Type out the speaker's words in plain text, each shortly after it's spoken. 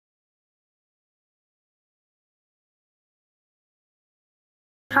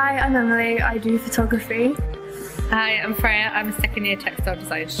Hi, I'm Emily. I do photography. Hi, I'm Freya. I'm a second year textile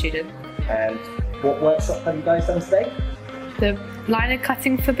design student. And what workshop have you guys done today? The lino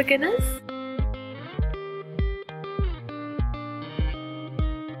cutting for beginners.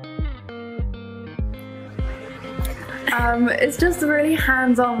 It's just a really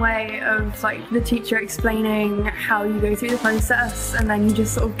hands-on way of the teacher explaining how you go through the process, and then you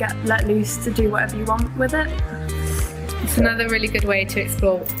just sort of get let loose to do whatever you want with it. It's another really good way to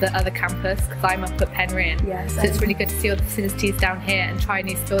explore the other campus, because I'm up at Penryn. Yeah, so it's really good to see all the facilities down here and try a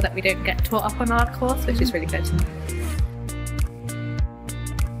new skill that we don't get taught up on our course, which is really good.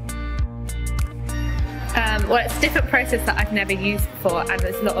 Well, it's a different process that I've never used before, and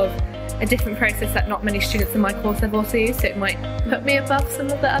there's a different process that not many students in my course have also used, so it might put me above some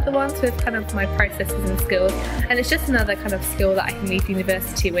of the other ones with kind of my processes and skills. And it's just another kind of skill that I can leave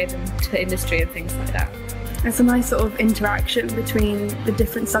university with and to industry and things like that. It's a nice sort of interaction between the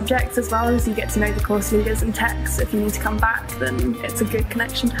different subjects as well, as you get to know the course leaders and techs. If you need to come back, then it's a good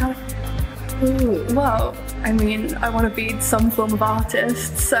connection to have. Ooh, well, I mean, I want to be some form of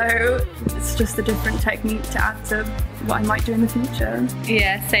artist, so it's just a different technique to add to what I might do in the future.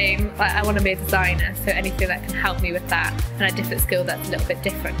 Yeah, same. I want to be a designer, so anything that can help me with that and a different skill that's a little bit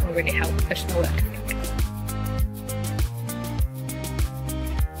different will really help push my work, I think.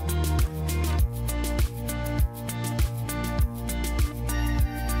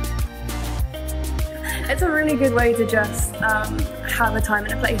 It's a really good way to just have a time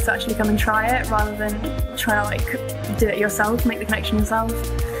and a place to actually come and try it, rather than try to do it yourself, make the connection yourself.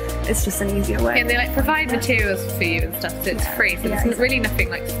 It's just an easier way. And they provide materials for you and stuff, so it's free, so there's really nothing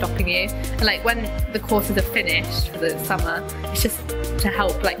stopping you. And when the courses are finished for the summer, it's just to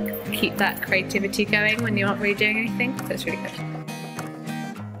help keep that creativity going when you're not really doing anything, so it's really good.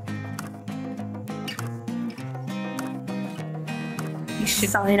 You should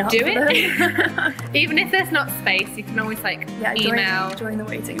sign up do it. Even if there's not space, you can always email, join the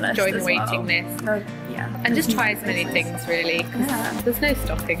waiting list. list. Yeah, and just try as many things really, because there's no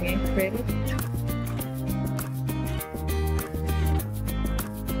stopping you really.